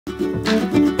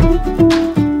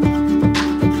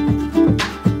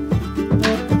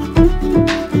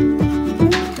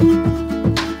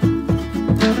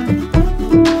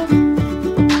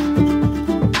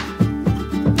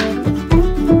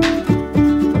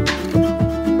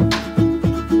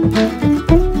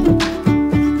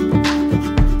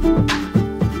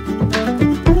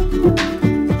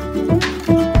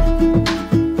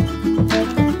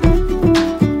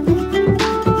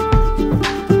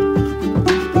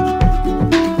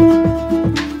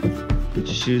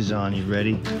Shoes on, you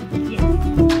ready? Yes.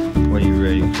 What are you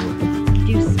ready for?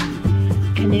 Do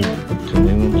some canoeing.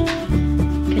 Canoeing?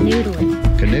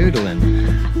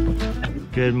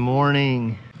 Canoodling. Good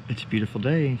morning. It's a beautiful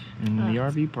day in the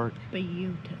RV park.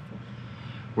 Beautiful.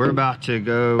 We're about to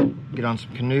go get on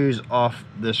some canoes off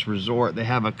this resort. They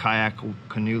have a kayak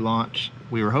canoe launch.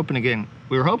 We were hoping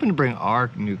to bring our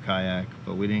new kayak,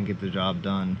 but we didn't get the job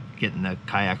done getting the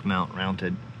kayak mount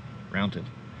mounted.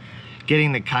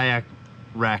 Getting the kayak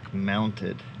rack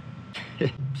mounted.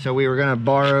 So we were gonna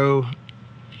borrow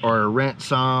or rent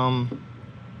some.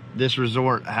 This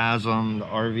resort has them, the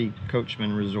RV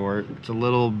Coachman Resort. It's a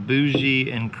little bougie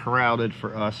and crowded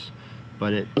for us,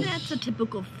 but That's a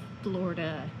typical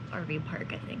Florida RV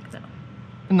park, I think, so.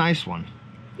 A nice one.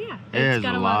 Yeah, It's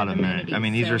got a lot of amenities. I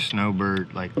mean, these are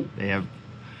snowbird, like they have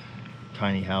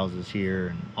tiny houses here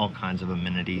and all kinds of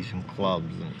amenities and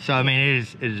clubs. So I mean,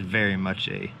 it is very much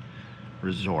a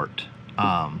resort.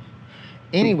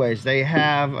 Anyways, they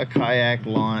have a kayak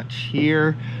launch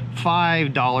here,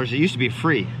 $5. It used to be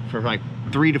free for like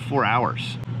 3 to 4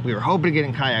 hours. We were hoping to get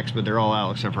in kayaks, but they're all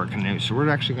out except for a canoe. So we're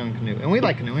actually going to canoe. And we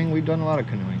like canoeing. We've done a lot of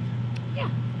canoeing. Yeah.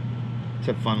 It's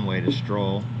a fun way to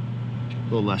stroll. A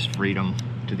little less freedom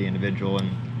to the individual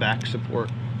and back support.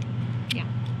 Yeah.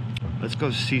 Let's go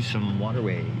see some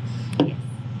waterways. Yes.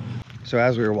 So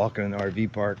as we were walking in the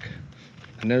RV park,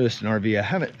 I noticed an RV I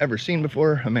haven't ever seen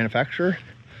before, a manufacturer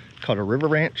called a River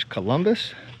Ranch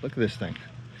Columbus. Look at this thing,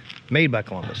 made by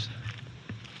Columbus.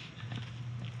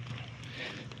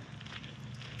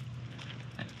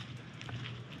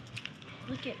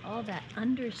 Look at all that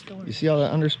understorage. You see all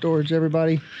that understorage,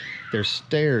 everybody? There's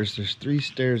stairs, there's 3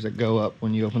 stairs that go up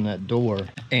when you open that door,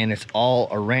 and it's all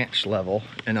a ranch level,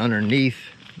 and underneath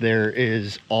there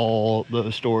is all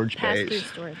the storage bays. Pass-through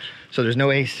storage. So there's no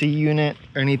AC unit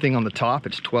or anything on the top.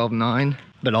 It's 12.9,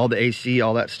 but all the AC,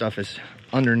 all that stuff is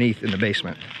underneath in the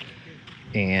basement.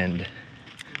 And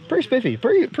pretty spiffy,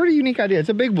 pretty unique idea. It's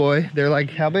a big boy. They're like,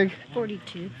 how big?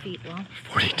 42 feet long.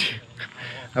 42.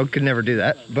 I could never do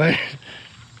that, but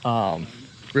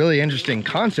really interesting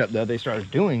concept though. They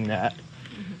started doing that.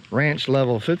 Ranch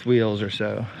level fifth wheels or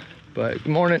so. But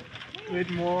good morning.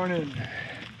 Good morning.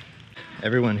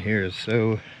 Everyone here is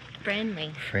so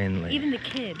Friendly. friendly. Even the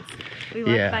kids. We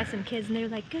walked by some kids and they were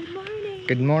like, good morning.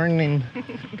 Good morning.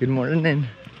 Good morning.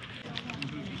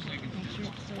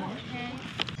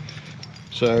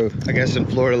 So I guess in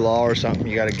Florida law or something,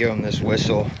 you got to give them this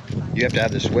whistle. You have to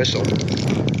have this whistle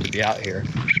to be out here.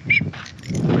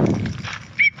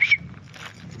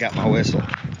 Got my whistle.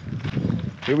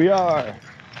 Here we are.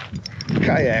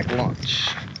 Kayak launch.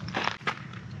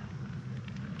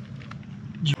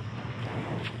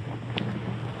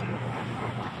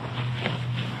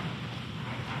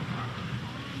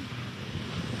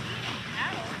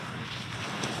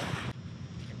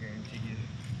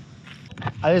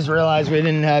 I just realized we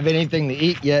didn't have anything to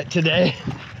eat yet today.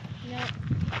 Yep.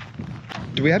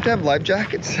 Do we have to have life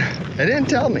jackets? They didn't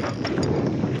tell me.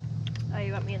 Oh,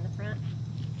 you want me in the front?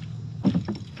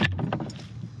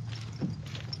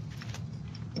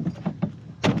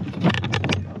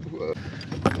 Whoa.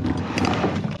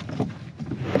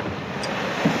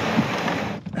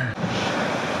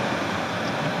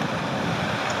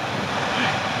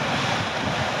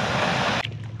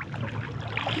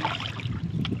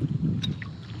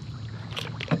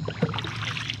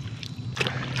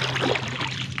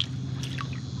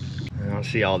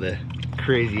 See all the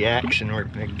crazy action we're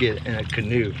gonna get in a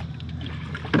canoe,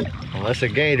 unless a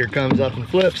gator comes up and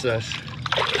flips us.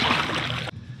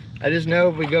 I just know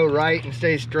if we go right and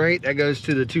stay straight, that goes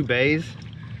to the 2 bays,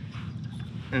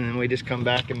 and then we just come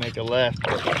back and make a left.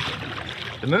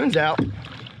 The moon's out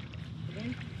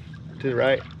to the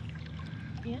right.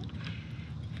 Yeah.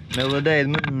 Middle of the day, the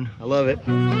moon. I love it.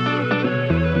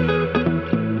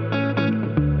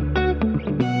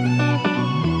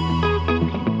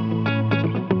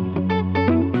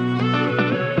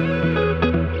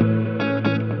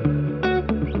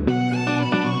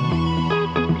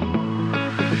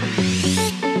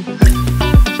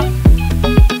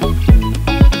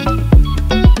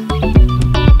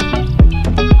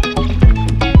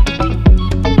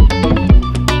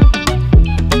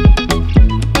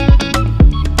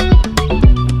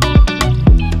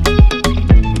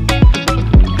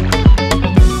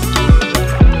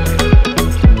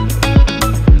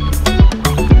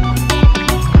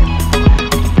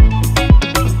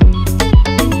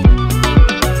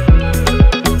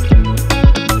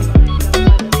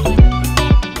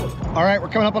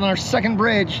 up on our second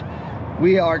bridge.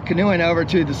 We are canoeing over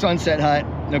to the sunset hut,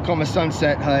 Nokomis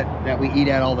sunset hut that we eat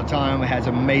at all the time. It has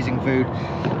amazing food.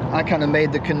 I kind of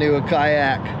made the canoe a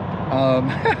kayak.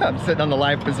 I'm sitting on the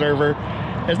life preserver.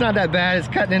 It's not that bad, it's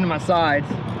cutting into my sides,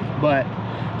 but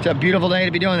it's a beautiful day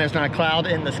to be doing this, not a cloud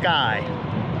in the sky.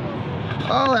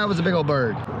 Oh, that was a big old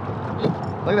bird.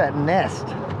 Look at that nest.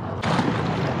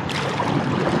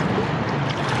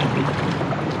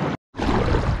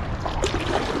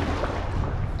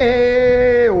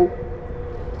 Ew.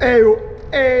 Ew.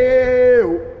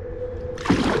 Ew.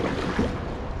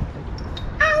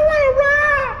 I want to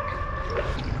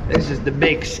rock. This is the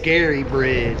big scary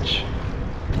bridge.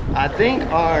 I think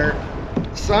our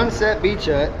sunset beach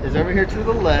hut is over here to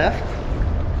the left,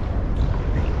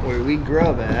 where we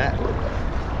grub at.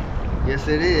 Yes,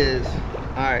 it is.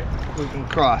 All right, we can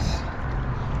cross.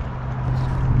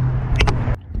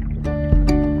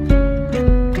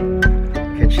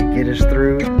 Can she get us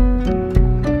through?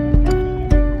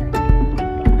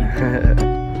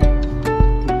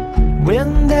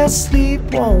 When that sleep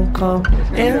won't come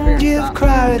and you've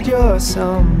cried your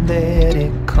sum, let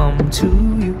it come to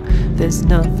you. There's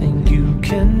nothing you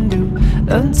can do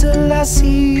until I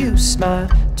see you smile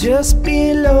just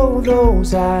below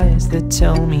those eyes that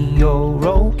tell me you're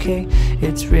okay.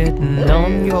 It's written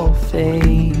on your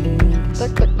face.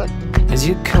 As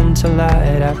you come to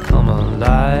light, I come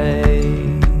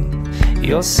alive.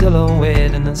 Your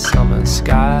silhouette in the summer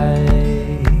sky.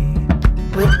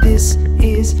 But this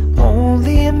is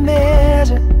only a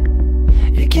measure.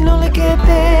 It can only get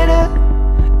better.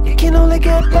 It can only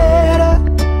get better.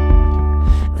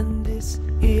 And this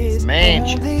is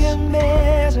only a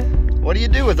measure. What do you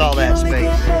do with all that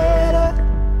space?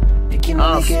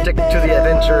 I'll stick to the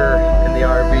adventure in the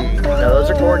RV. Now those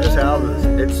are gorgeous houses.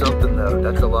 It's something though.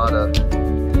 That's a lot of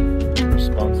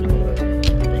responsibility,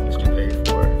 things to pay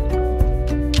for.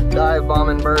 Dive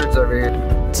bombing birds over here.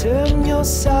 Turn your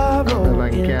sorrow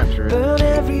in, burn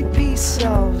every piece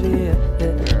of it.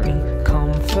 Let me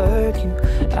comfort you.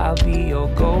 I'll be your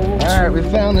go-to. All right, we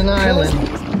found an island.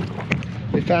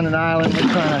 We found an island. We're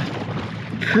trying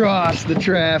to cross the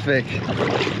traffic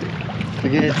to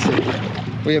get to.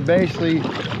 We have basically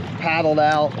paddled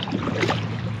out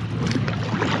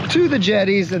to the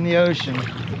jetties in the ocean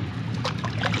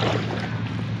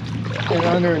in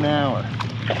under an hour.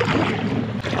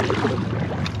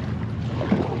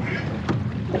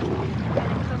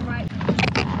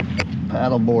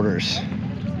 Paddle boarders.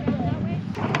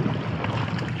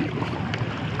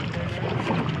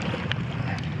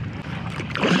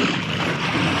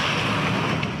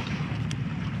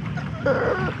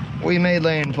 We made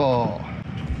landfall.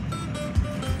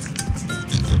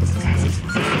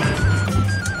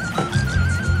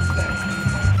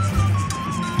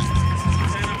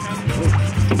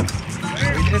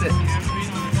 We did it.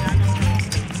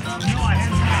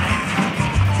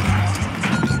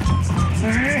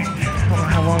 Alright. I don't know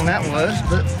how long that was,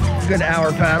 but a good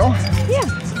hour paddle. Yeah.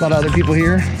 A lot of other people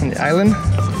here on the island.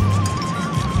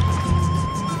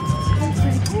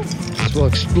 So we'll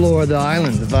explore the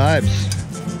island, the vibes.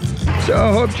 So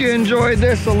I hope you enjoyed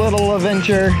this, a little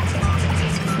adventure.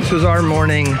 This was our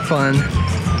morning fun.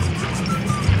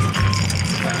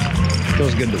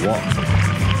 Feels good to walk.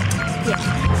 Yeah.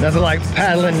 Nothing like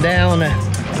paddling down a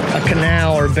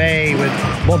canal or bay with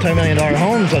multi-million-dollar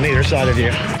homes on either side of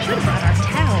you. Should have brought our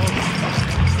towels.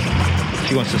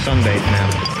 She wants to sunbathe now.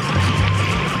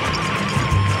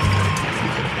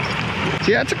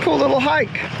 So yeah, it's a cool little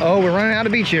hike. Oh, we're running out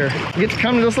of beach here. We get to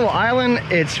come to this little island.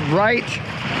 It's right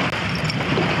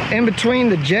in between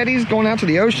the jetties going out to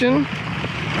the ocean.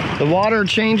 The water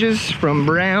changes from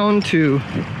brown to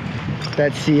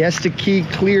that Siesta Key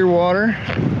clear water.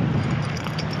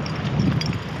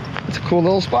 It's a cool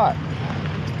little spot.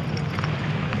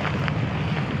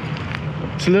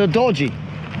 It's a little dodgy.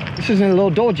 This isn't a little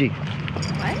dodgy.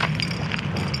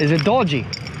 What? Is it dodgy?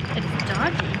 It's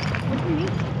dodgy. What do you mean?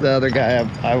 The other guy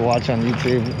I watch on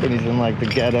YouTube when he's in like the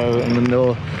ghetto in the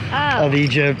middle of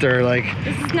Egypt or like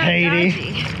This is not Haiti.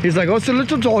 dodgy. He's like, oh, it's a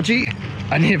little dodgy.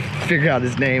 I need to figure out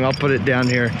his name. I'll put it down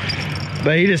here.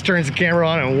 But he just turns the camera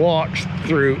on and walks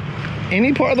through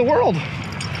any part of the world.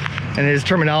 And his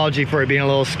terminology for it being a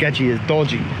little sketchy is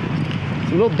dodgy.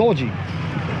 It's a little dodgy.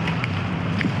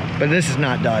 But this is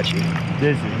not dodgy.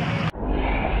 This is